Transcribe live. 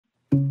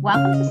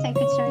Welcome to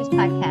Sacred Stories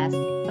Podcast,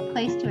 a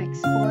place to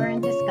explore and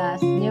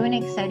discuss new and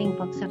exciting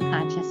books of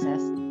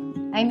consciousness.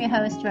 I'm your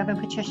host, Reverend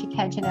Patricia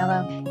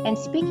Caginello, and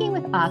speaking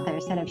with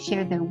authors that have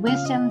shared their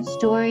wisdom,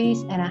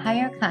 stories, and a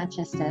higher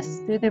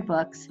consciousness through their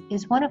books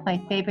is one of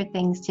my favorite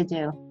things to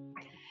do.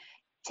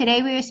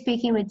 Today we are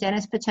speaking with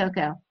Dennis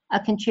Pitocco, a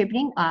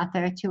contributing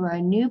author to our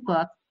new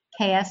book,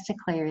 Chaos to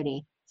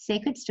Clarity,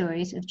 Sacred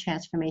Stories of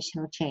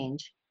Transformational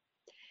Change.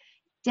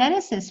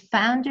 Dennis is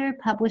founder,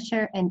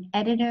 publisher, and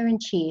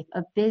editor-in-chief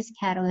of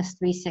BIZCATALYST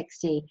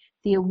 360,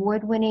 the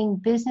award-winning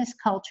business,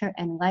 culture,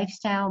 and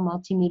lifestyle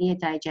multimedia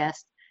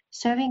digest,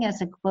 serving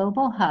as a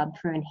global hub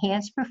for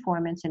enhanced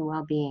performance and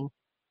well-being.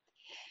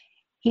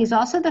 He is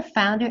also the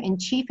founder and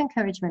chief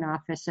encouragement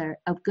officer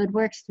of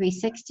GoodWorks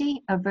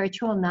 360, a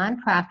virtual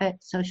nonprofit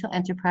social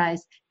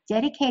enterprise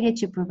dedicated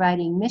to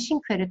providing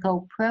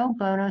mission-critical pro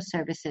bono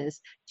services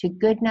to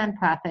good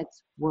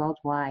nonprofits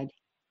worldwide.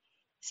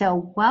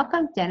 So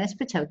welcome, Dennis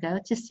Pitocco,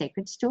 to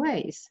Sacred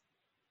Stories.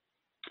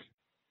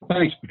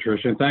 Thanks,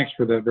 Patricia, and thanks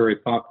for that very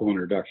thoughtful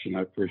introduction.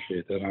 I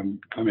appreciate that.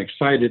 I'm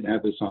excited to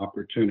have this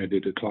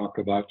opportunity to talk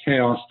about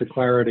chaos to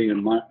clarity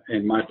and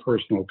my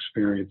personal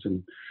experience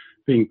and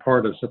being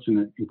part of such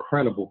an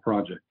incredible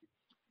project.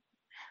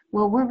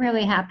 Well, we're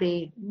really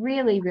happy,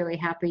 really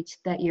happy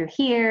that you're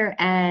here.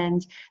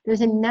 And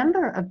there's a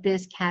number of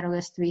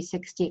BIZCATALYST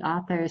 360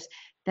 authors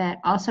that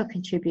also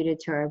contributed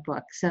to our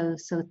book. So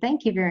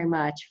thank you very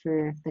much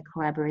for the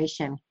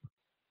collaboration.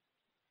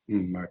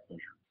 My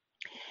pleasure.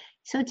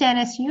 So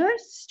Dennis, your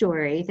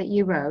story that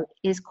you wrote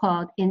is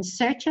called In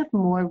Search of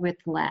More with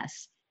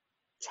Less.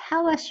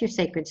 Tell us your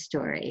sacred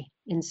story,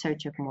 In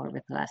Search of More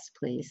with Less,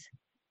 please.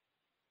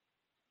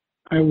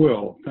 I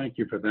will. Thank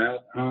you for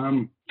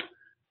that.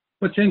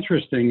 What's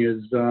interesting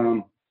is,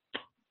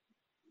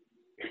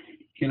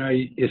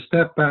 you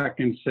step back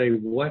and say,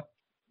 what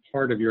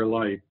part of your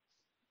life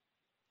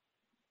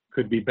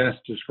could be best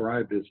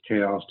described as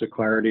chaos to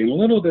clarity? And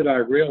little did I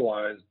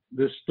realize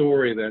this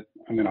story that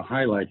I'm going to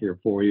highlight here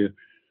for you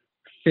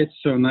fits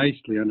so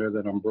nicely under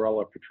that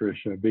umbrella,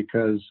 Patricia,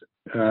 because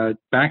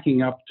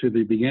backing up to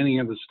the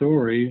beginning of the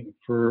story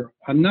for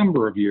a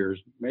number of years,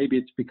 maybe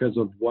it's because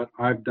of what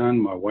I've done,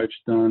 my wife's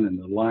done, and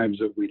the lives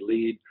that we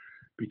lead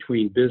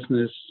between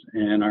business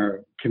and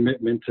our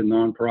commitment to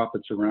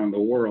nonprofits around the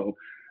world.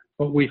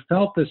 But we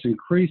felt this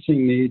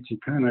increasing need to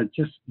kind of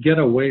just get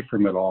away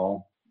from it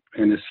all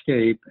and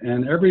escape.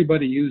 And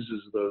everybody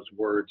uses those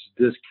words,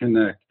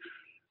 disconnect.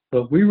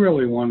 But we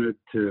really wanted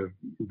to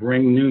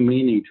bring new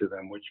meaning to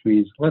them, which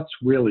means let's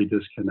really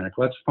disconnect.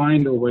 Let's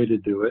find a way to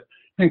do it.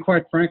 And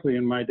quite frankly,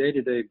 in my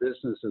day-to-day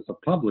business as a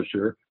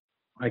publisher,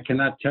 I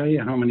cannot tell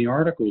you how many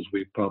articles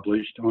we've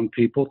published on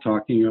people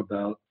talking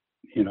about,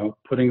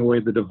 putting away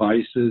the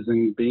devices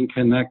and being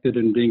connected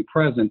and being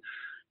present.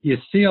 You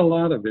see a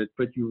lot of it,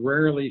 but you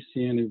rarely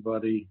see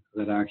anybody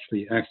that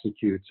actually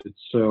executes it.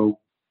 So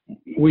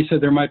we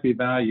said there might be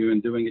value in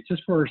doing it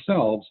just for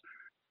ourselves,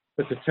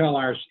 but to tell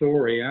our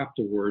story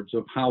afterwards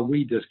of how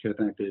we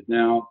disconnected.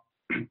 Now,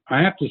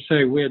 I have to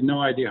say, we had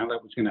no idea how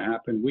that was going to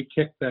happen. We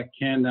kicked that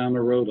can down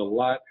the road a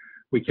lot.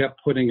 We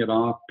kept putting it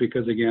off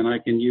because, again, I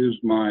can use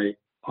my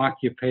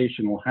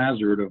occupational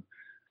hazard of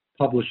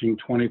publishing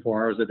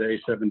 24 hours a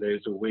day, 7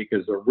 days a week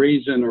as a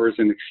reason or as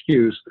an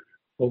excuse.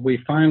 But we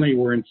finally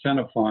were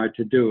incentivized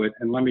to do it.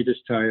 And let me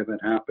just tell you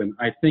that happened.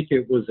 I think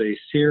it was a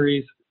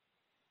series,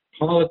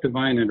 call it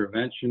divine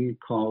intervention,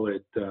 call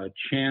it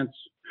chance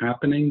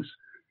happenings.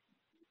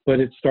 But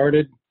it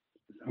started,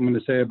 I'm going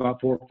to say,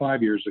 about 4 or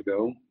 5 years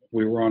ago.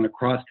 We were on a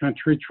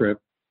cross-country trip,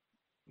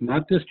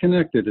 not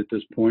disconnected at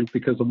this point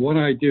because of what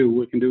I do.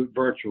 We can do it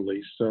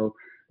virtually. So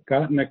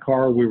got in the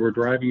car. We were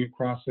driving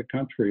across the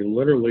country,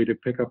 literally to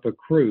pick up a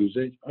cruise,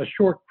 a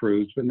short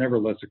cruise, but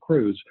nevertheless a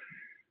cruise.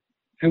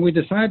 And we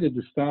decided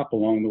to stop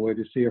along the way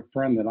to see a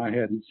friend that I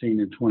hadn't seen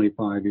in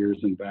 25 years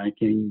in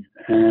banking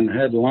and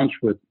had lunch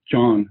with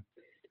John.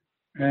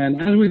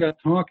 And as we got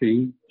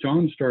talking,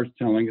 John starts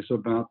telling us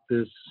about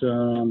this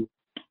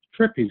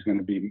trip he's going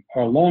to be,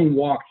 a long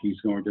walk he's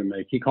going to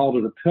make. He called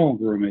it a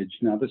pilgrimage.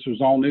 Now, this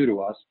was all new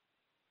to us.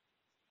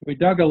 We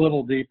dug a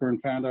little deeper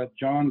and found out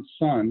John's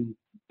son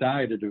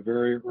died at a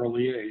very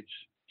early age,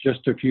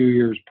 just a few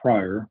years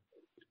prior.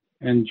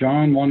 And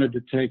John wanted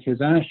to take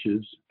his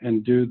ashes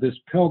and do this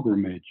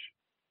pilgrimage.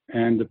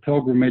 And the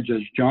pilgrimage,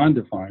 as John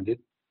defined it,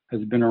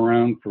 has been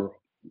around for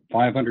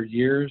 500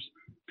 years.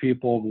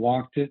 People have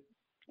walked it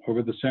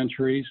over the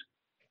centuries.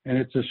 And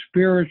it's a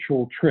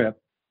spiritual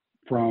trip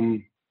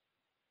from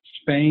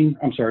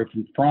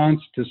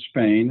France to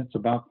Spain. It's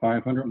about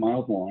 500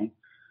 miles long.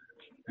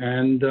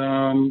 And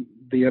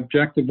the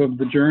objective of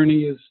the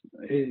journey is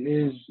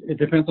it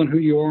depends on who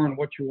you are and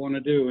what you want to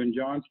do. In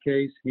John's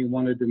case, he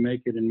wanted to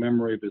make it in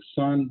memory of his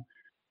son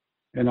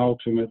and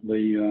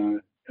ultimately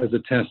as a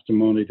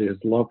testimony to his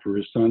love for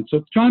his son.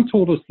 So John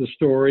told us the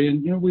story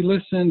and, we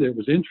listened. It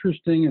was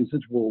interesting. And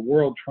since we're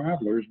world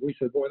travelers, we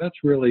said, boy,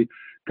 that's really,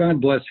 God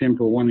bless him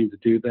for wanting to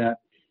do that.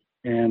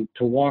 And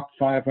to walk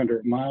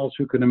 500 miles,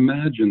 who could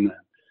imagine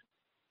that?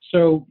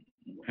 So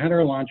had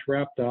our lunch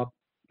wrapped up,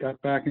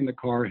 got back in the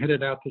car,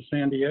 headed out to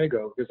San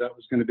Diego because that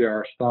was going to be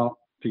our stop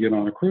to get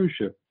on a cruise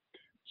ship.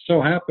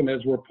 So happened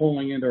as we're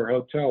pulling into our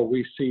hotel,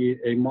 we see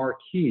a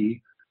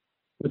marquee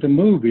with a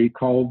movie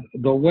called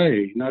The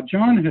Way. Now,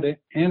 John had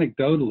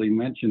anecdotally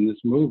mentioned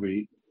this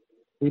movie.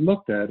 We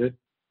looked at it.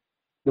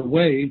 The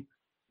Way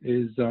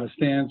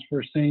stands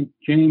for St.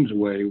 James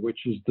Way, which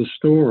is the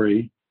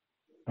story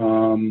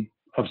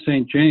of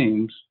St.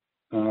 James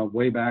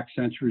way back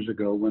centuries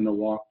ago when the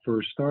walk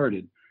first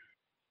started.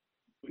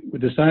 We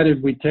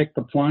decided we'd take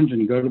the plunge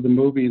and go to the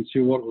movie and see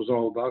what it was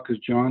all about,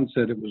 because John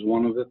said it was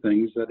one of the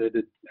things that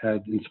it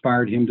had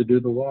inspired him to do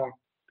the walk.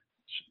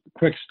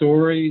 Quick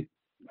story,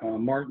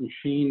 Martin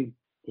Sheen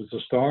was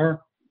the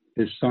star.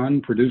 His son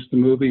produced the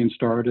movie and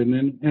starred in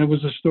it. And it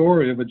was a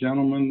story of a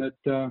gentleman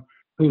that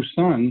whose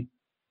son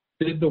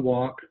did the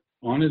walk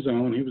on his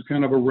own. He was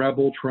kind of a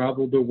rebel,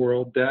 traveled the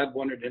world. Dad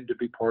wanted him to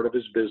be part of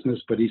his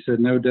business, but he said,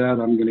 no, Dad,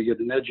 I'm going to get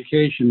an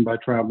education by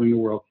traveling the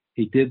world.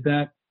 He did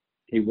that.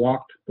 He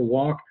walked the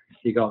walk.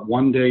 He got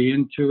one day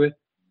into it.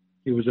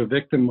 He was a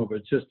victim of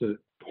just a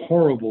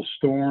horrible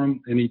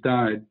storm, and he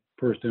died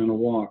first on a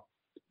walk.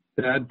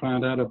 Dad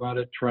found out about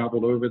it,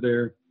 traveled over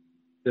there,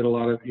 he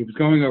was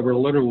going over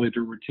literally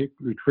to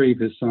retrieve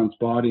his son's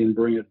body and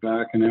bring it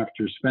back. And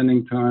after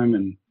spending time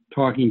and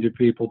talking to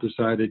people,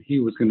 decided he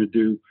was going to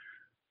do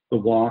the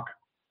walk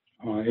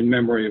in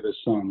memory of his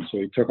son. So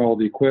he took all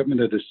the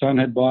equipment that his son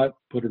had bought,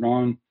 put it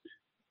on,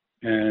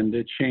 and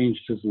it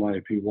changed his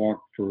life. He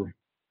walked for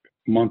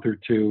a month or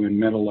two and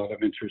met a lot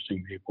of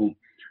interesting people.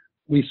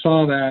 We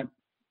saw that.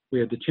 We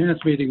had the chance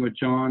meeting with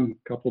John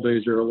a couple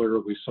days earlier.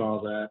 We saw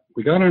that.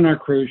 We got on our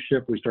cruise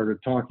ship. We started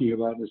talking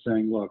about it and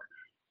saying, look,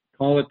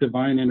 call it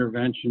divine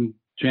intervention,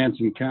 chance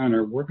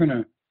encounter. We're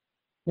gonna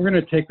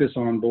take this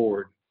on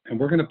board, and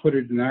we're gonna put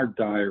it in our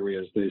diary,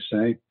 as they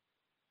say.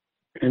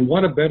 And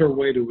what a better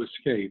way to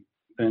escape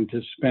than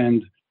to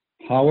spend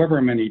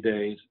however many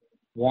days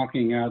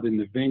walking out in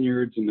the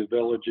vineyards and the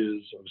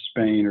villages of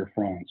Spain or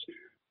France.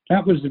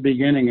 That was the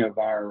beginning of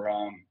our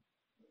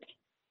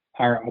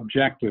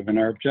objective. And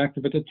our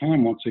objective at the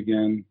time, once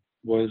again,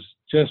 was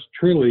just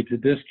truly to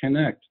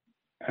disconnect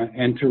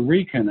and to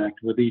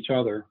reconnect with each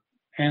other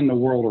and the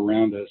world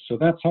around us. So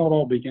that's how it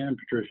all began,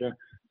 Patricia.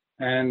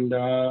 And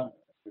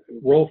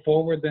roll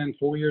forward then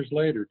 4 years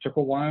later. Took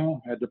a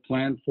while, had to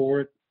plan for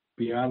it,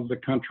 be out of the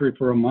country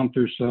for a month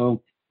or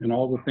so, and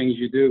all the things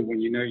you do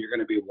when you know you're going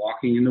to be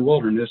walking in the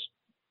wilderness.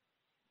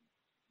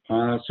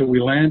 So we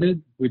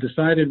landed. We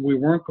decided we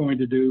weren't going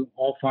to do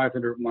all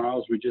 500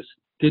 miles. We just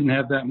didn't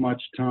have that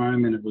much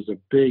time, and it was a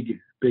big,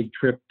 big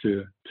trip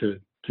to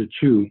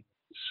chew.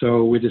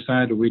 So we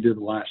decided we did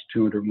the last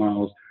 200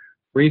 miles.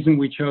 Reason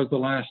we chose the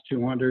last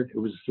 200, it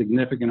was a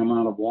significant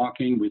amount of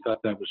walking. We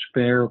thought that was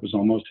fair. It was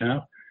almost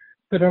half.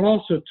 But it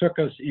also took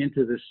us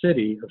into the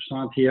city of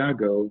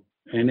Santiago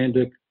and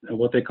into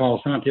what they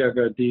call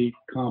Santiago de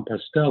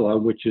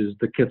Compostela, which is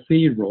the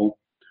cathedral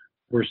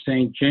where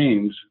St.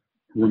 James'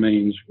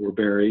 remains were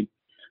buried.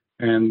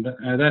 And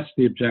that's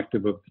the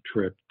objective of the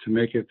trip, to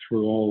make it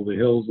through all the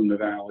hills and the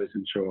valleys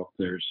and show up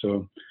there.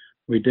 So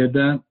we did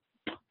that.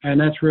 And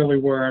that's really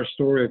where our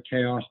story of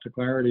chaos to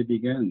clarity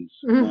begins.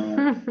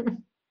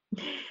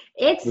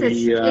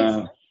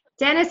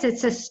 Dennis,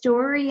 it's a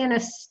story in a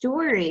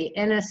story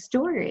in a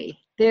story.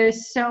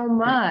 There's so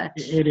much.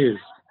 It is.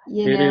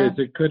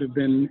 It could have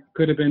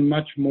been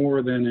much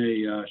more than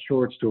a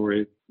short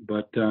story.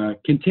 But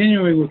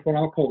continuing with what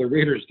I'll call the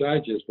Reader's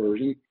Digest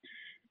version,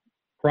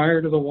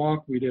 prior to the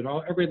walk, we did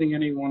everything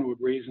anyone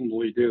would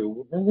reasonably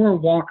do. We're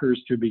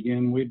walkers to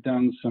begin. We've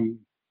done some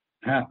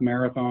half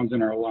marathons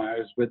in our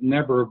lives, but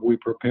never have we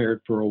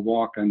prepared for a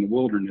walk in the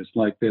wilderness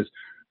like this.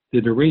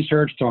 Did the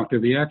research, talked to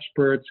the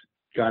experts,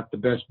 got the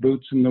best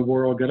boots in the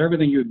world, got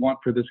everything you'd want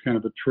for this kind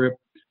of a trip,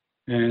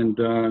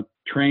 and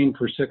trained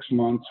for 6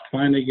 months,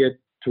 finally get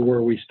to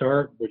where we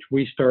start, which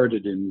we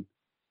started in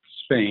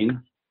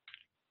Spain,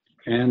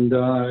 and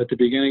at the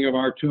beginning of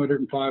our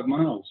 205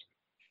 miles.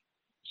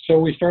 So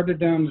we started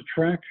down the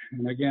trek,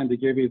 and again, to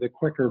give you the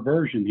quicker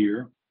version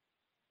here,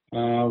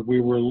 we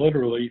were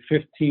literally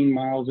 15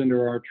 miles into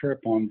our trip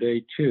on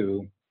day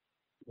 2,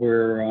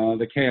 where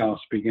the chaos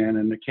began.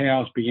 And the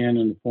chaos began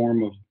in the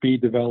form of me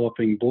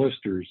developing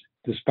blisters.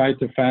 Despite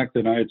the fact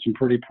that I had some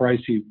pretty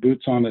pricey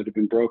boots on that had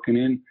been broken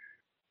in,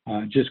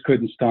 just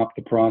couldn't stop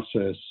the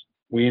process.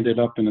 We ended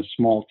up in a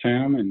small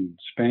town in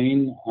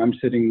Spain. I'm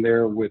sitting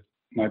there with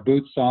my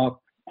boots off,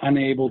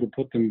 unable to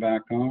put them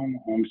back on.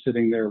 I'm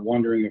sitting there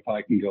wondering if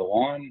I can go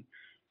on.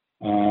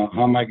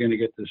 How am I going to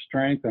get the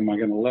strength? Am I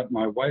going to let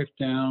my wife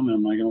down?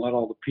 Am I going to let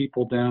all the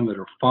people down that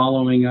are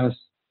following us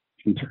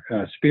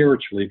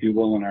spiritually, if you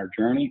will, in our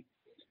journey?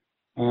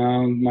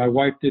 My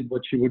wife did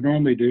what she would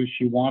normally do.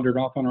 She wandered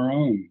off on her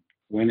own,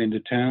 went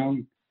into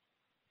town.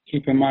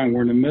 Keep in mind,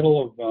 we're in the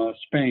middle of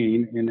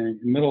Spain, in the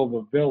middle of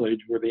a village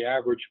where the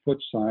average foot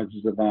size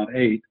is about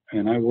 8,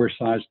 and I wear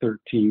size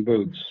 13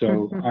 boots.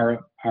 So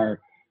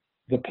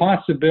the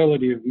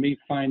possibility of me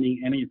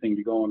finding anything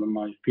to go under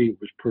my feet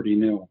was pretty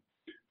nil.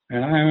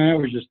 And I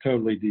was just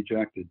totally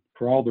dejected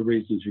for all the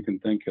reasons you can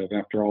think of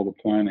after all the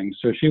planning.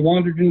 So she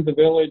wandered into the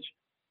village.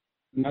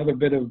 Another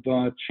bit of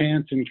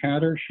chance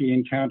encounter. She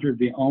encountered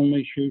the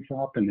only shoe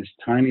shop in this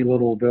tiny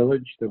little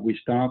village that we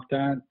stopped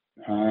at.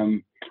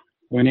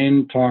 Went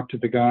in, talked to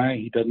the guy.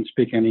 He doesn't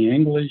speak any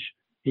English.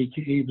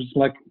 He was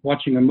like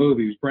watching a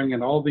movie. He was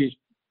bringing all these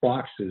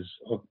boxes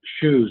of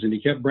shoes, and he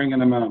kept bringing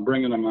them out,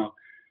 bringing them out.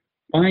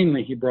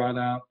 Finally, he brought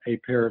out a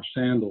pair of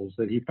sandals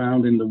that he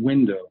found in the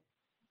window.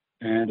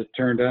 And it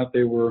turned out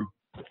they were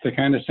the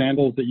kind of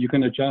sandals that you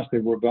can adjust. They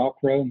were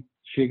Velcro.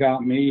 She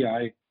got me.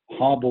 I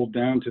hobbled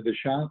down to the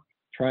shop,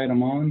 tried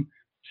them on.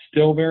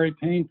 Still very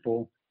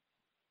painful,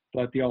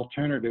 but the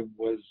alternative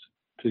was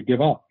to give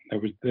up.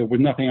 There was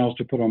nothing else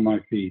to put on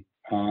my feet.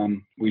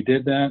 We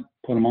did that,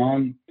 put them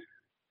on,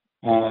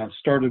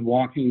 started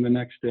walking the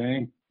next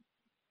day.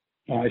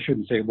 I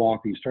shouldn't say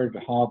walking, started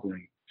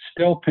hobbling.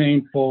 Still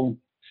painful,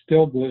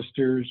 still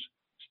blisters,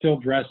 still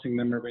dressing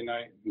them every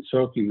night and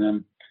soaking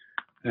them.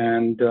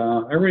 And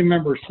I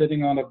remember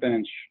sitting on a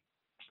bench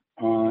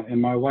and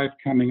my wife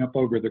coming up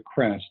over the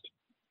crest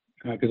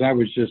because I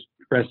was just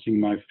resting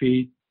my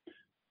feet.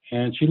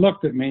 And she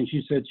looked at me and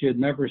she said she had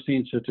never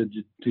seen such a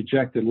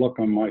dejected look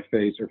on my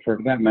face, or for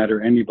that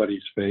matter,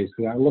 anybody's face.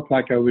 I looked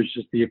like I was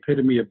just the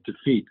epitome of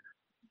defeat.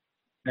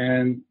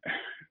 And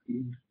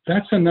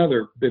that's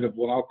another bit of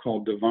what I'll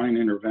call divine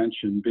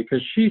intervention,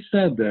 because she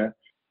said that.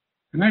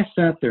 And I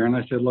sat there and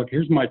I said, look,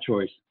 here's my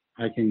choice.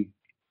 I can,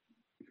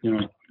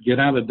 get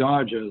out of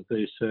Dodge, as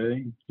they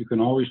say. You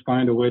can always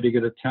find a way to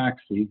get a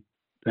taxi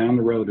down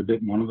the road a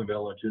bit in one of the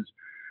villages.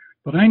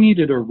 But I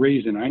needed a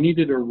reason. I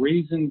needed a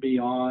reason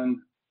beyond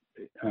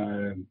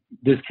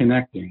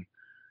disconnecting.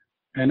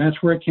 And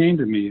that's where it came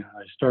to me.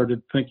 I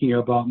started thinking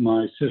about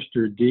my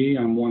sister Dee.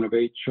 I'm one of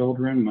 8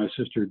 children. My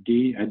sister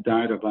Dee had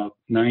died about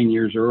 9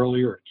 years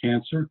earlier of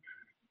cancer.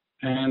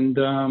 And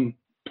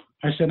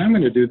I said, I'm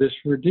going to do this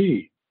for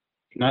Dee.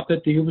 Not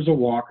that Dee was a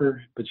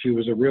walker, but she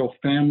was a real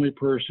family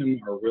person,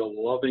 a real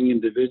loving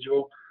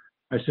individual.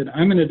 I said,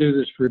 I'm going to do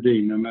this for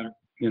Dee, no matter,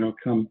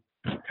 come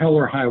hell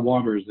or high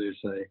water, as they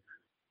say.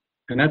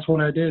 And that's what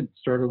I did.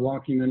 Started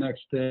walking the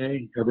next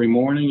day. Every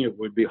morning it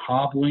would be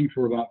hobbling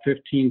for about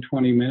 15,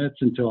 20 minutes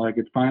until I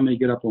could finally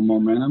get up a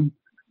momentum.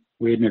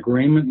 We had an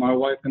agreement, my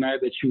wife and I,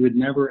 that she would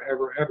never,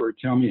 ever, ever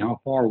tell me how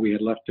far we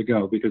had left to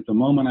go, because the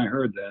moment I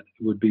heard that,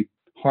 it would be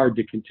hard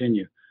to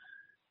continue.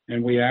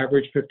 And we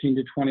averaged 15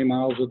 to 20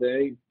 miles a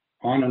day,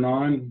 on and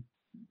on.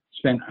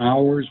 Spent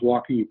hours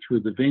walking through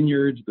the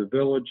vineyards, the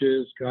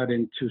villages, got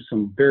into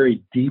some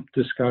very deep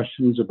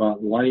discussions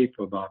about life,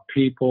 about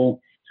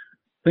people.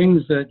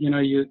 Things that,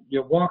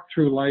 you walk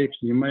through life,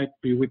 you might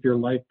be with your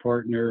life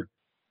partner.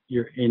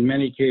 In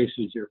many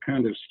cases, you're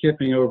kind of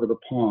skipping over the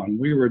pond.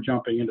 We were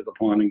jumping into the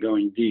pond and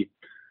going deep.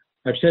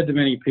 I've said to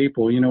many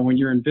people, when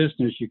you're in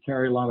business, you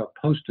carry a lot of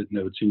Post-it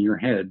notes in your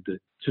head. That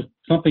just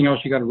something else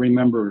you got to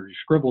remember, you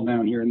scribble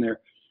down here and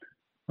there.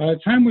 By the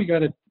time we got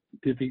to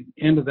the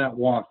end of that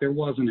walk, there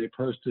wasn't a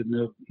Post-it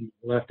note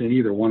left in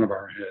either one of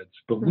our heads.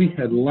 But we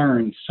had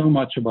learned so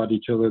much about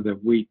each other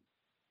that we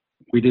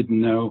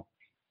didn't know.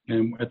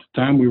 And at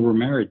the time, we were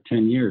married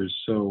 10 years,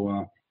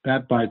 so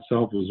that by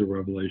itself was a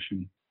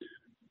revelation.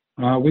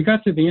 We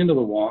got to the end of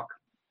the walk,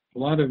 a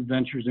lot of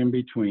adventures in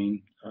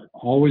between,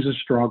 always a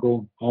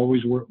struggle,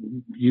 always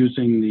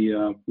using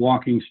the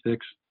walking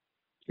sticks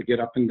to get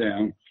up and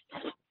down.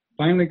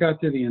 Finally got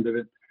to the end of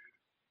it.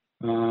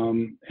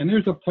 And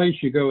there's a place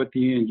you go at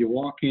the end. You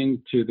walk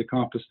into the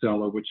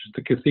Compostela, which is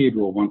the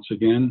cathedral once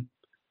again,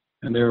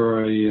 and there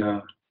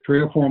are 3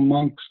 or 4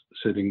 monks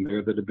sitting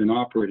there that have been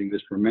operating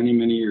this for many,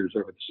 many years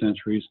over the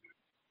centuries.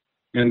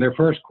 And their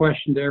first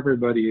question to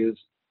everybody is,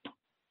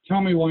 tell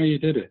me why you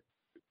did it.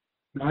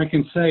 Now, I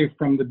can say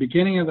from the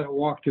beginning of that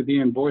walk to the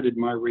end, boy, did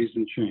my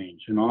reason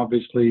change. And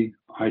obviously,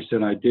 I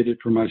said I did it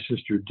for my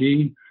sister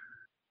Dee.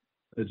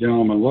 The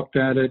gentleman looked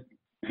at it,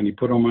 and he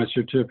put on my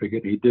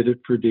certificate. He did it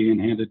for Dee and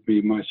handed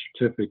me my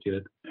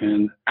certificate.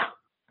 And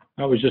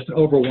I was just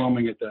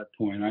overwhelming at that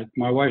point.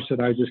 My wife said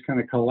I just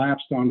kind of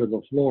collapsed onto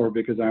the floor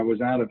because I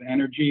was out of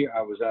energy.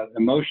 I was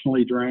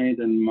emotionally drained,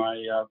 and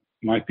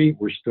my feet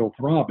were still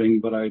throbbing,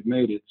 but I had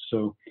made it.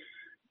 So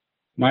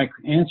my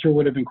answer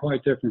would have been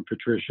quite different,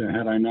 Patricia,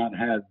 had I not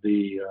had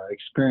the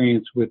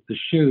experience with the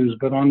shoes.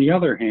 But on the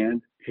other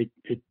hand,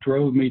 it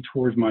drove me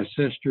towards my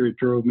sister. It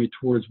drove me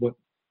towards what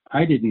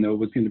I didn't know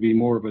was going to be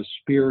more of a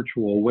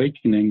spiritual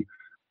awakening,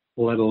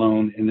 let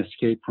alone an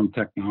escape from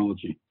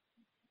technology.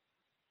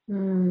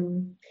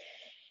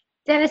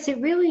 Dennis, it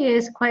really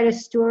is quite a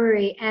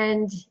story.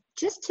 And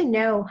just to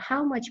know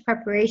how much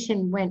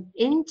preparation went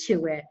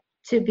into it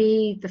to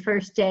be the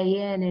first day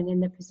in and in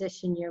the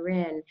position you're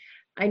in,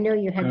 I know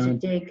you had to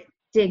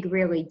dig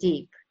really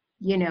deep,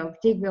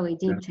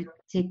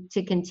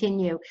 to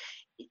continue.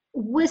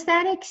 Was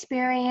that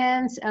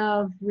experience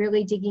of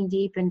really digging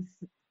deep and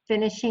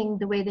finishing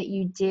the way that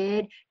you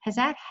did, has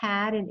that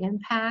had an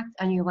impact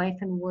on your life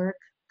and work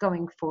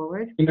going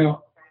forward?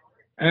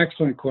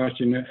 Excellent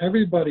question.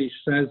 Everybody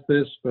says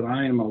this, but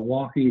I am a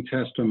walking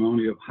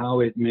testimony of how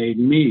it made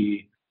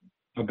me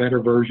a better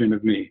version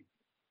of me.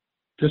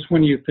 just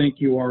when you think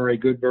you are a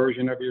good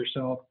version of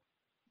yourself.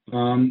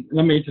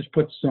 Let me just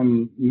put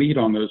some meat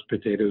on those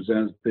potatoes,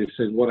 as they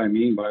said, what I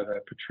mean by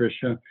that,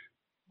 Patricia.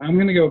 I'm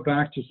going to go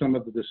back to some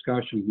of the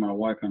discussions my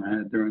wife and I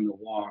had during the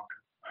walk.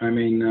 I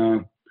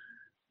mean,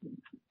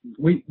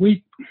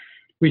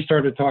 we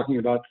started talking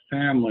about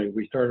family.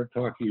 We started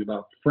talking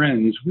about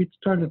friends. We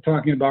started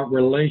talking about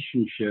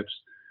relationships.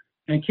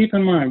 And keep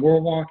in mind, we're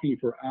walking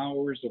for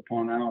hours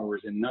upon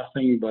hours in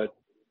nothing but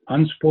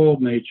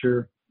unspoiled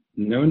nature,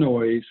 no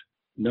noise,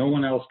 no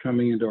one else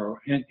coming into our,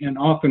 and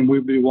often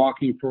we'd be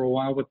walking for a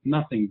while with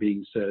nothing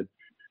being said.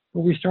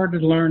 But we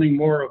started learning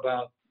more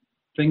about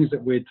things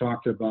that we had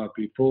talked about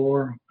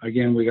before.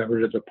 Again, we got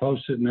rid of the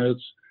Post-it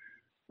notes.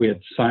 We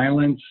had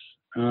silence.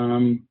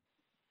 And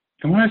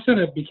when I said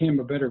I became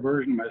a better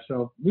version of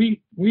myself,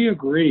 we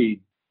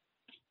agreed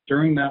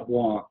during that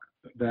walk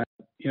that,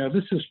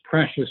 this is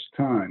precious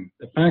time.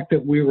 The fact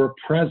that we were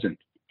present.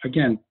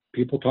 Again,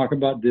 people talk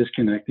about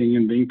disconnecting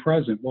and being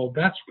present. Well,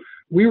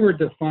 we were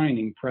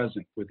defining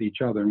present with each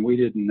other, and we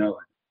didn't know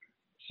it.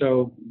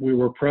 So we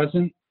were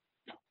present.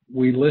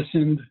 We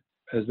listened,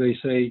 as they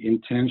say,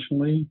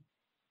 intentionally,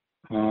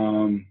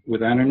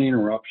 without any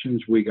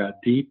interruptions. We got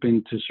deep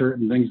into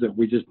certain things that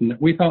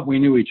we thought we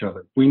knew each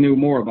other. We knew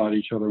more about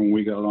each other when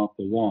we got off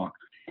the walk.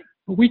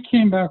 But we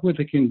came back with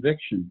a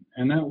conviction,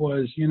 and that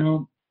was,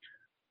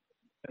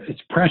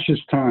 it's precious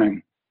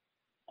time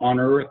on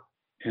earth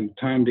and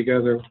time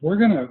together. We're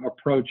going to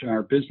approach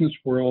our business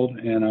world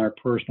and our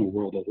personal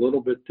world a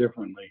little bit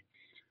differently.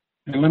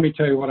 And let me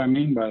tell you what I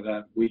mean by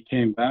that. We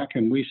came back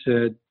and we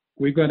said,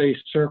 we've got a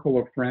circle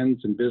of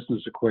friends and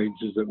business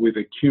acquaintances that we've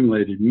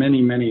accumulated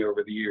many, many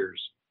over the years.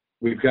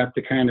 We've got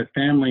the kind of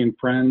family and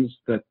friends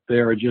that they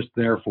are just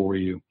there for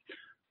you.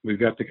 We've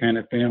got the kind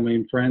of family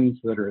and friends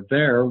that are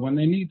there when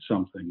they need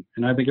something.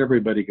 And I think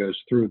everybody goes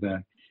through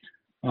that.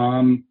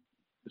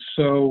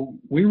 So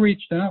we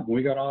reached out when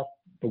we got off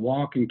the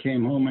walk and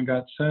came home and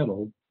got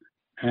settled.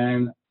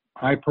 And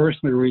I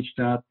personally reached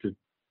out to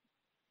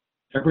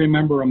every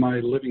member of my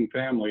living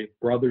family,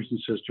 brothers and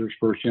sisters,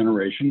 first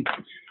generation.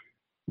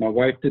 My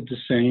wife did the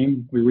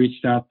same. We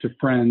reached out to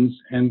friends,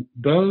 and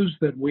those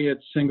that we had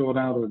singled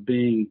out of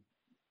being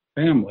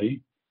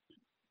family,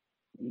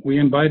 we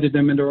invited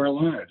them into our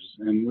lives.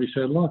 And we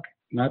said, look,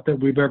 not that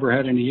we've ever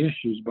had any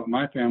issues, but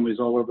my family's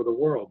all over the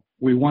world.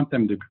 We want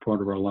them to be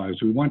part of our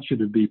lives. We want you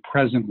to be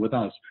present with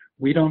us.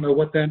 We don't know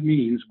what that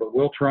means, but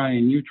we'll try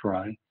and you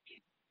try.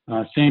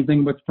 Same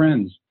thing with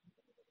friends.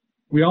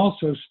 We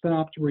also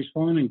stopped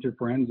responding to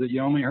friends that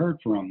you only heard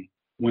from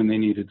when they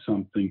needed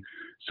something.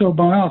 So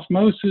by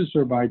osmosis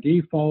or by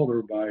default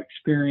or by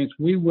experience,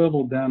 we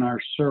whittled down our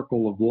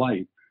circle of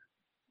life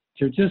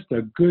to just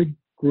a good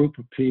group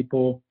of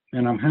people.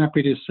 And I'm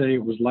happy to say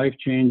it was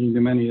life-changing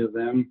to many of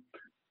them.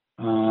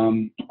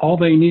 All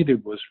they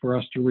needed was for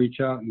us to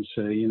reach out and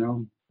say,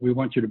 we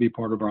want you to be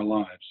part of our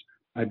lives.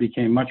 I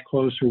became much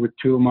closer with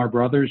two of my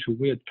brothers who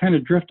we had kind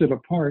of drifted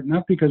apart,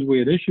 not because we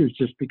had issues,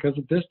 just because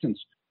of distance.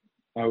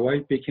 My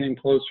wife became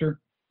closer.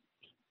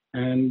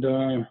 And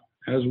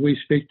as we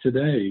speak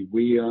today,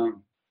 we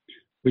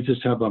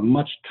just have a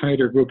much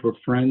tighter group of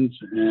friends,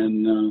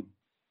 and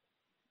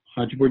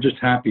we're just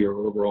happier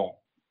overall.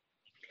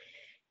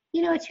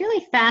 It's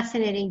really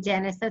fascinating,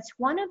 Dennis. That's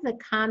one of the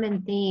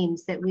common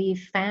themes that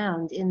we've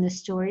found in the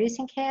stories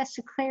in Chaos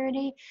to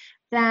Clarity,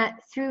 that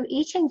through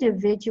each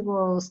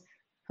individual's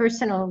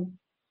personal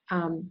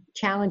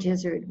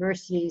challenges or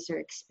adversities or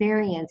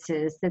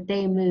experiences that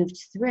they moved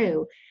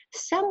through,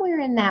 somewhere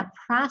in that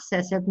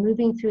process of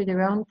moving through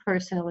their own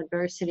personal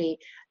adversity,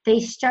 they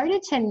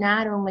started to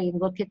not only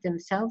look at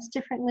themselves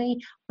differently,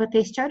 but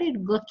they started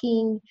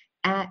looking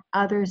at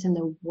others in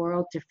the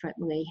world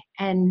differently.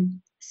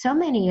 And so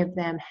many of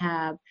them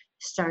have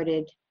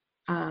started,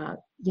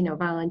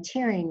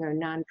 volunteering or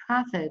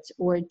nonprofits,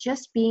 or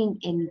just being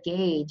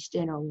engaged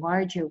in a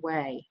larger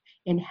way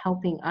in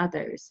helping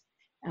others.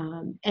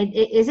 And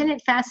isn't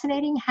it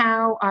fascinating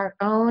how our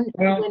own,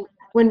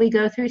 when we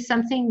go through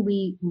something,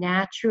 we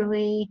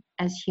naturally,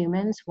 as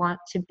humans, want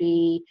to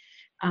be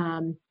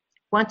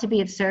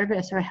of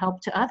service or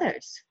help to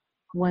others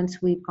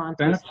once we've gone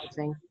through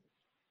something.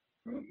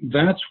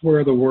 That's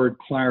where the word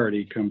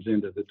clarity comes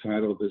into the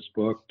title of this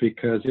book,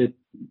 because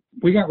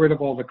we got rid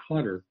of all the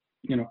clutter,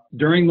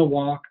 during the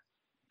walk,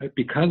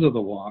 because of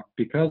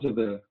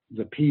the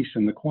peace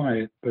and the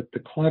quiet, but the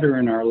clutter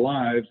in our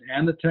lives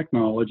and the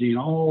technology and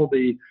all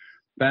the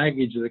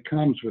baggage that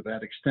comes with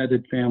that,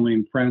 extended family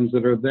and friends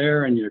that are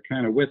there and you're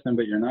kind of with them,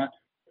 but you're not.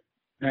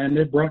 And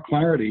it brought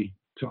clarity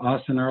to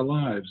us in our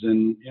lives.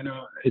 And,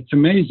 it's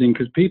amazing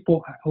because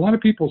a lot of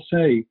people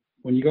say,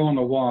 when you go on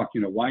the walk,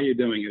 why are you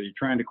doing it? You're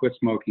trying to quit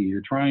smoking.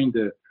 You're trying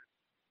to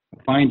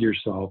find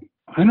yourself.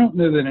 I don't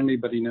know that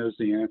anybody knows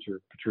the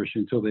answer, Patricia,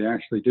 until they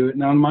actually do it.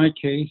 Now, in my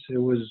case, I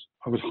was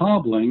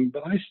hobbling,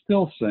 but I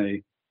still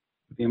say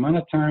the amount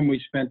of time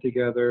we spent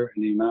together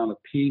and the amount of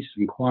peace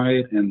and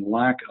quiet and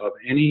lack of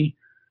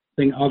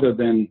anything other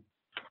than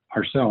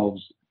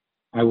ourselves,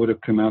 I would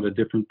have come out a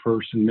different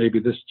person. Maybe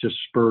this just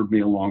spurred me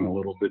along a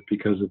little bit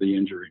because of the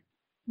injury.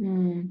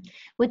 Mm.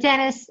 Well,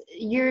 Dennis,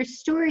 your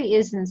story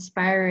is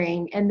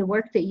inspiring, and the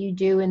work that you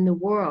do in the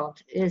world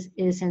is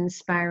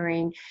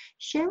inspiring.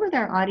 Share with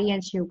our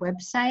audience your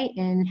website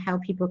and how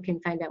people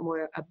can find out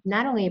more,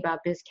 not only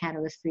about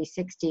BizCatalyst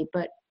 360,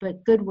 but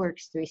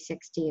GoodWorks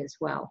 360 as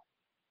well.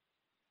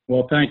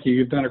 Well, thank you.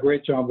 You've done a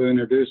great job of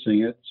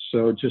introducing it.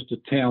 So just to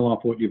tail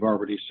off what you've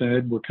already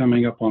said, we're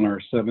coming up on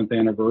our 7th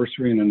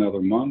anniversary in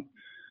another month.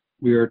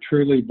 We are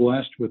truly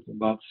blessed with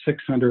about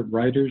 600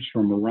 writers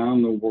from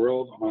around the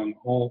world on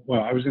all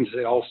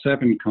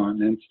 7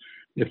 continents.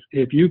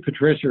 If you,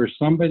 Patricia, or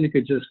somebody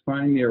could just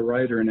find me a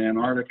writer in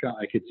Antarctica,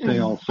 I could say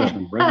all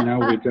 7. Right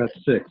now we've got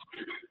 6.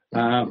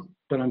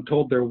 But I'm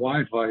told their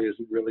Wi-Fi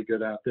isn't really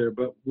good out there,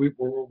 but we're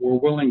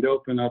willing to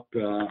open up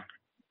a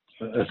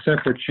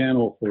separate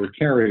channel for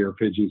carrier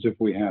pigeons if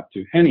we have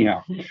to.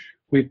 Anyhow,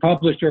 we've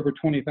published over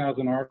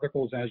 20,000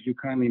 articles, as you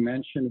kindly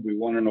mentioned. We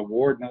won an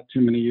award not too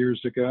many years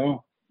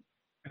ago.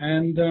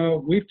 And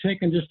we've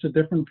taken just a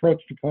different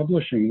approach to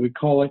publishing. We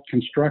call it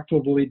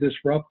constructively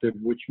disruptive,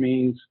 which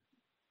means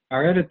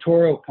our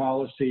editorial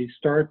policy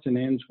starts and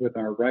ends with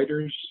our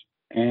writers,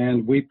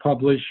 and we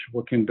publish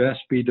what can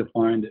best be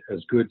defined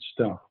as good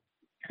stuff.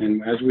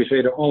 And as we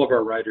say to all of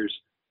our writers,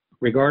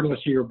 regardless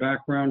of your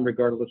background,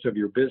 regardless of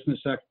your business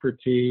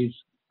expertise,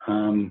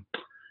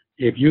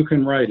 if you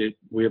can write it,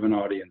 we have an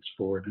audience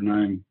for it. And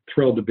I'm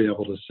thrilled to be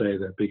able to say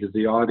that because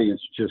the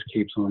audience just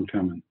keeps on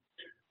coming.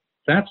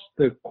 That's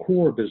the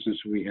core business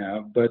we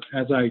have. But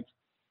as I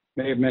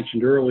may have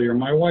mentioned earlier,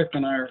 my wife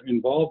and I are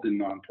involved in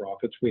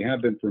nonprofits. We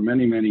have been for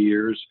many, many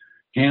years,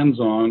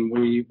 hands-on.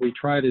 We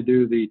try to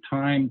do the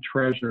time,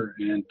 treasure,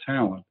 and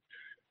talent.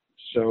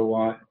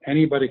 So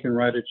anybody can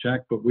write a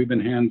check, but we've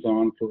been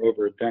hands-on for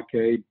over a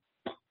decade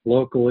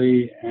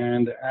locally.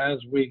 And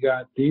as we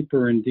got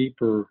deeper and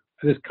deeper,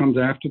 this comes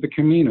after the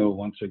Camino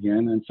once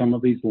again, and some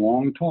of these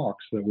long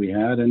talks that we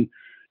had. And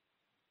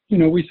you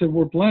know, we said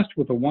we're blessed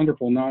with a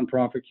wonderful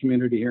nonprofit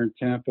community here in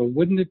Tampa.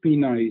 Wouldn't it be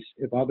nice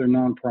if other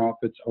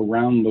nonprofits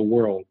around the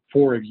world,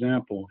 for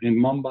example, in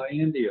Mumbai,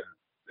 India,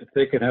 if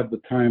they could have the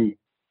time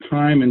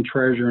and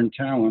treasure and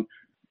talent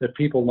that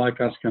people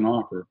like us can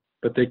offer,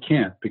 but they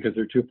can't because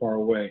they're too far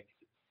away.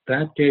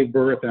 That gave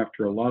birth,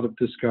 after a lot of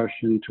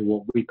discussion, to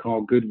what we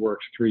call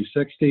GoodWorks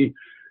 360.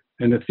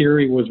 And the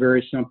theory was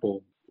very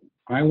simple.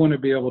 I want to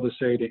be able to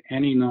say to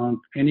any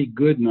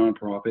good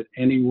nonprofit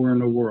anywhere in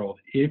the world,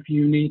 if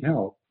you need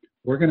help,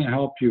 we're going to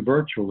help you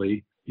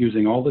virtually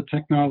using all the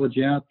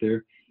technology out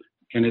there,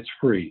 and it's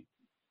free.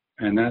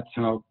 And that's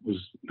how it was.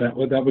 That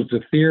was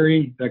the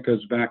theory. That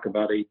goes back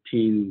about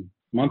 18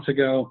 months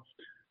ago.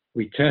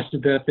 We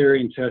tested that theory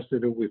and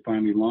tested it. We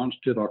finally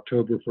launched it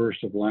October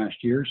 1st of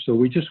last year. So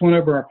we just went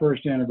over our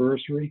first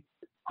anniversary.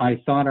 I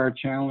thought our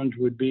challenge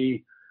would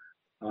be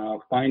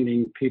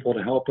finding people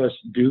to help us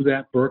do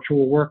that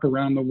virtual work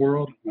around the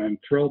world. I'm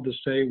thrilled to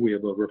say we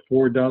have over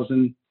 4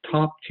 dozen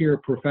top-tier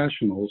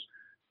professionals,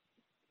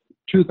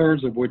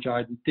 2/3 of which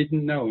I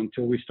didn't know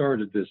until we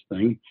started this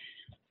thing,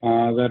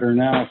 that are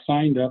now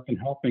signed up and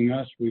helping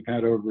us. We've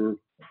had over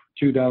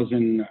 2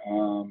 dozen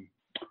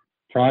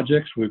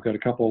projects. We've got a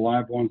couple of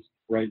live ones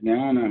right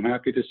now, and I'm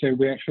happy to say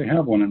we actually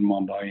have one in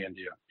Mumbai,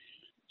 India.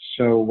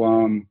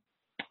 So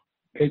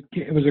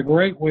it was a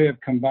great way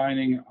of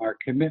combining our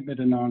commitment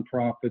to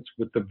nonprofits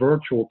with the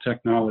virtual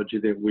technology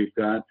that we've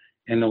got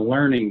and the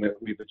learning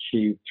that we've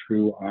achieved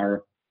through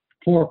our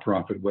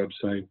for-profit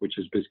website, which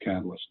is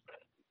BizCatalyst.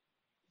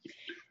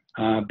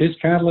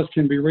 BizCatalyst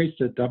can be reached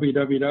at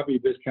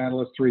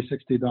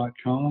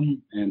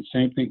www.bizcatalyst360.com, and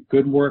same thing,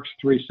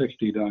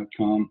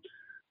 goodworks360.com.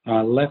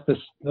 Let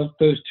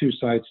those 2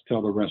 sites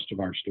tell the rest of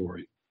our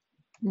story.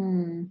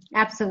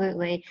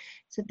 Absolutely.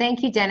 So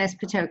thank you, Dennis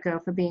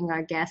Pitocco, for being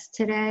our guest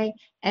today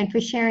and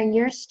for sharing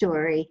your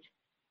story,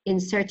 In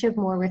Search of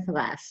More with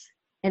Less,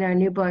 in our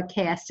new book,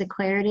 Chaos to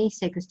Clarity,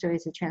 Sacred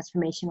Stories of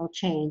Transformational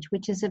Change,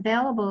 which is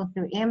available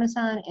through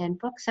Amazon and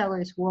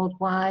booksellers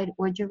worldwide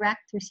or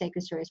direct through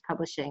Sacred Stories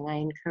Publishing. I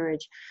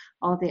encourage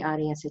all the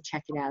audience to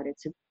check it out.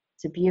 It's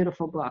a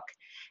beautiful book.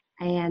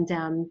 And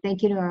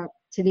thank you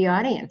to the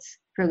audience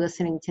for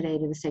listening today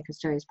to the Sacred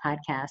Stories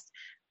podcast.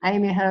 I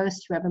am your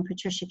host, Reverend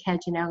Patricia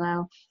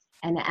Caginello.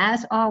 And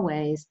as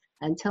always,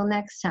 until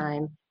next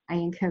time, I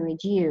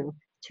encourage you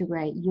to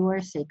write your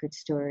sacred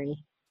story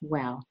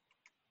well.